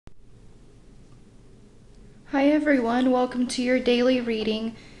Hi everyone, welcome to your daily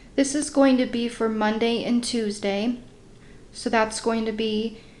reading. This is going to be for Monday and Tuesday. So that's going to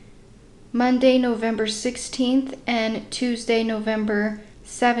be Monday, November 16th and Tuesday, November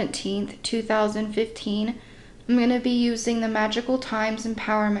 17th, 2015. I'm going to be using the Magical Times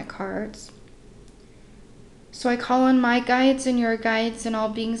Empowerment cards. So I call on my guides and your guides and all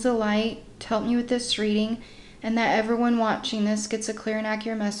beings of light to help me with this reading, and that everyone watching this gets a clear and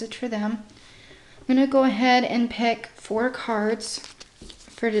accurate message for them. I'm going to go ahead and pick 4 cards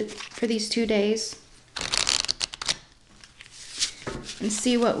for these 2 days and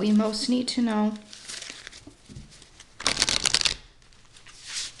see what we most need to know.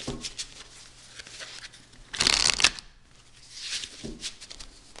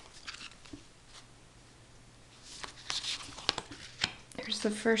 Here's the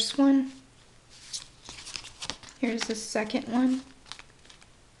first one. Here's the second one.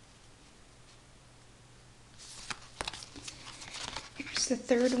 Here's the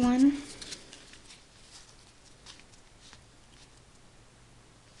third one.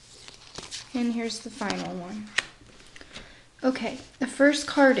 And here's the final one. Okay, the first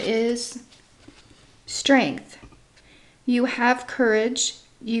card is Strength. You have courage,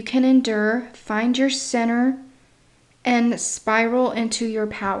 you can endure, find your center, and spiral into your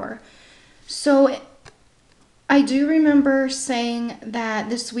power. So I do remember saying that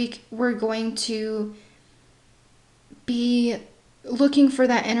this week we're going to be looking for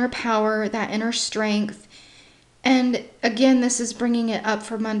that inner power, that inner strength. And again, this is bringing it up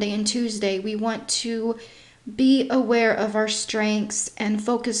for Monday and Tuesday. We want to be aware of our strengths and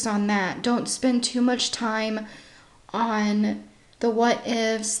focus on that. Don't spend too much time on the what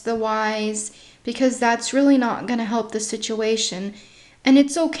ifs, the whys, because that's really not going to help the situation. And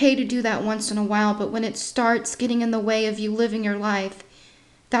it's okay to do that once in a while, but when it starts getting in the way of you living your life,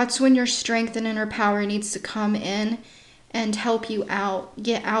 that's when your strength and inner power needs to come in and help you out,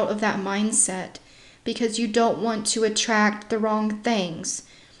 get out of that mindset, because you don't want to attract the wrong things.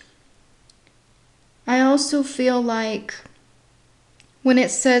 I also feel like when it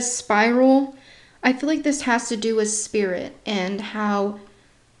says spiral, I feel like this has to do with spirit and how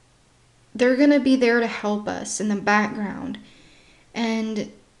they're going to be there to help us in the background.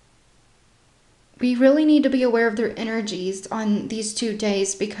 And we really need to be aware of their energies on these 2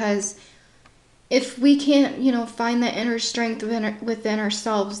 days, because if we can't, find that inner strength within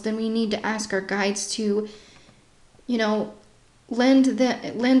ourselves, then we need to ask our guides to, lend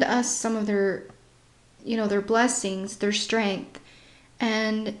us some of their, their blessings, their strength,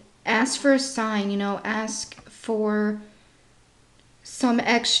 and ask for a sign, ask for some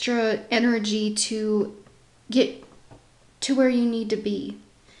extra energy to get to where you need to be.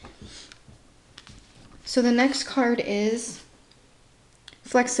 So the next card is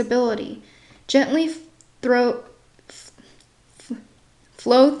Flexibility. Gently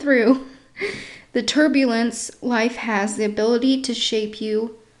flow through the turbulence. Life has the ability to shape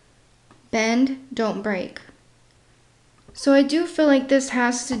you. Bend, don't break. So I do feel like this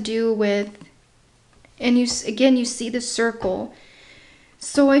has to do with, and you see the circle.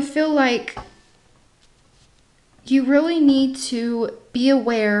 So I feel like you really need to be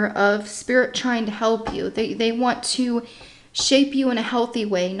aware of Spirit trying to help you. They want to shape you in a healthy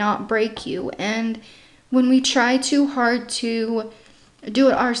way, not break you. And when we try too hard to do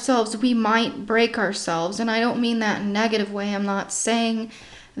it ourselves, we might break ourselves. And I don't mean that in a negative way. I'm not saying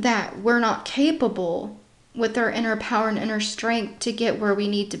that we're not capable with our inner power and inner strength to get where we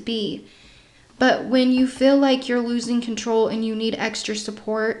need to be. But when you feel like you're losing control and you need extra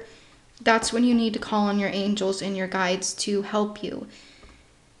support, that's when you need to call on your angels and your guides to help you.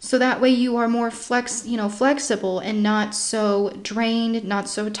 So that way you are more flexible and not so drained, not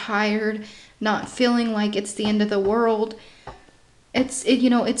so tired, not feeling like it's the end of the world.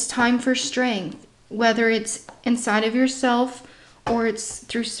 It's time for strength, whether it's inside of yourself or it's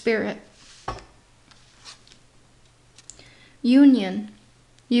through Spirit. Union.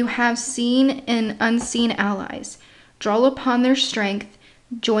 You have seen and unseen allies. Draw upon their strength,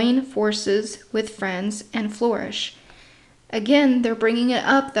 join forces with friends, and flourish. Again, they're bringing it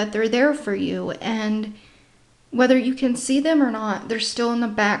up that they're there for you, and whether you can see them or not, they're still in the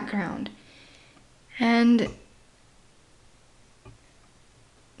background. And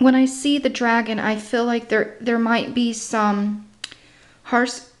when I see the dragon, I feel like there might be some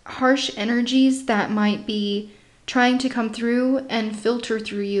harsh energies that might be trying to come through and filter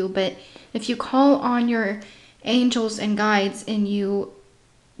through you. But if you call on your angels and guides and you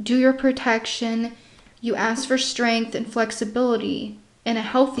do your protection, you ask for strength and flexibility in a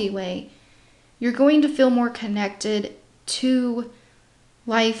healthy way, you're going to feel more connected to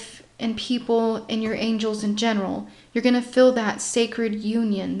life and people and your angels in general. You're going to feel that sacred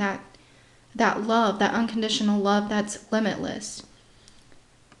union, that love, that unconditional love that's limitless.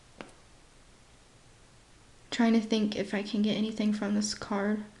 Trying to think if I can get anything from this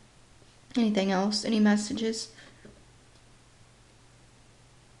card. Anything else? Any messages?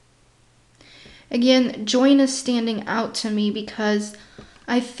 Again, joy is standing out to me because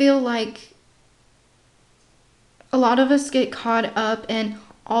I feel like a lot of us get caught up in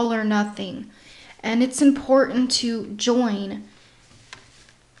all or nothing. And it's important to join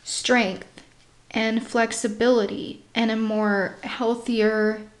strength and flexibility and a more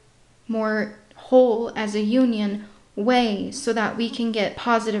healthier, more whole as a union way so that we can get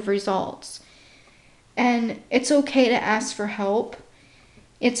positive results. And it's okay to ask for help.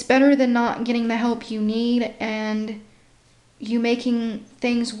 It's better than not getting the help you need and you making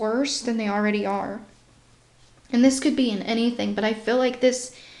things worse than they already are. And this could be in anything, but I feel like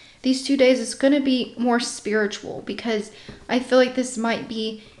these 2 days is going to be more spiritual because I feel like this might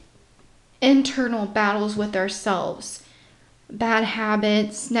be internal battles with ourselves. Bad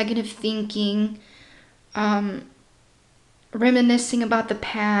habits, negative thinking, reminiscing about the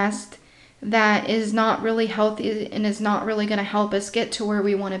past that is not really healthy and is not really going to help us get to where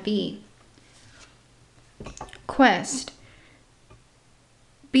we want to be. Quest.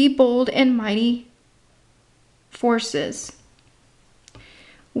 Be bold and mighty forces.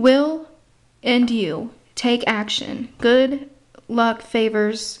 Will and you take action. Good luck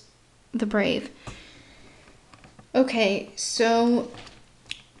favors the brave. Okay, so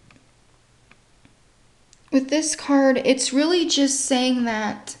with this card, it's really just saying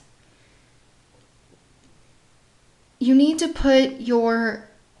that you need to put your,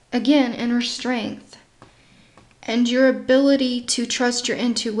 again, inner strength and your ability to trust your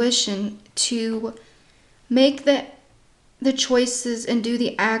intuition to make the choices and do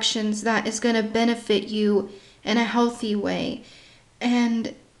the actions that is going to benefit you in a healthy way.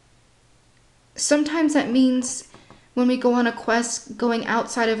 And sometimes that means when we go on a quest, going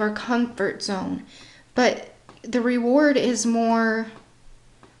outside of our comfort zone. But the reward is more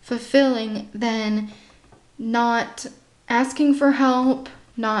fulfilling than not asking for help,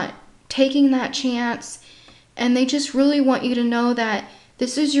 not taking that chance. And they just really want you to know that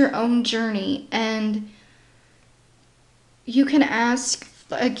this is your own journey and you can ask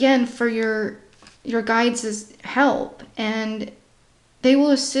again for your guides' help and they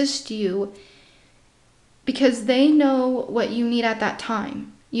will assist you because they know what you need at that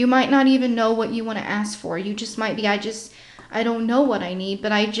time. You might not even know what you want to ask for. You just might be, I don't know what I need,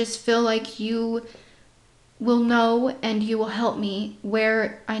 but I just feel like you will know and you will help me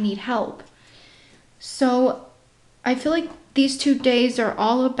where I need help. So I feel like these 2 days are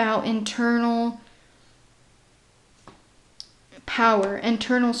all about internal power,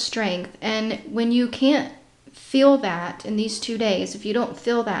 internal strength. And when you can't feel that in these 2 days, if you don't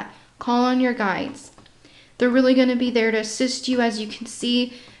feel that, call on your guides. They're really going to be there to assist you. As you can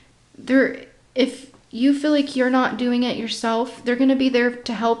see, if you feel like you're not doing it yourself, they're going to be there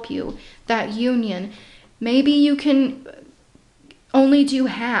to help you. That union. Maybe you can only do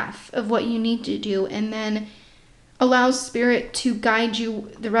half of what you need to do and then allow Spirit to guide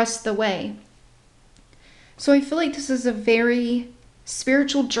you the rest of the way. So I feel like this is a very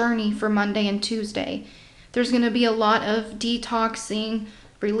spiritual journey for Monday and Tuesday. There's going to be a lot of detoxing,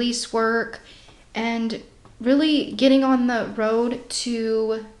 release work, and really getting on the road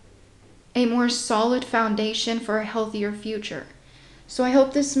to a more solid foundation for a healthier future. So I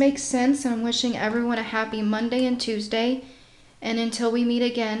hope this makes sense, and I'm wishing everyone a happy Monday and Tuesday. And until we meet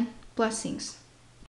again, blessings.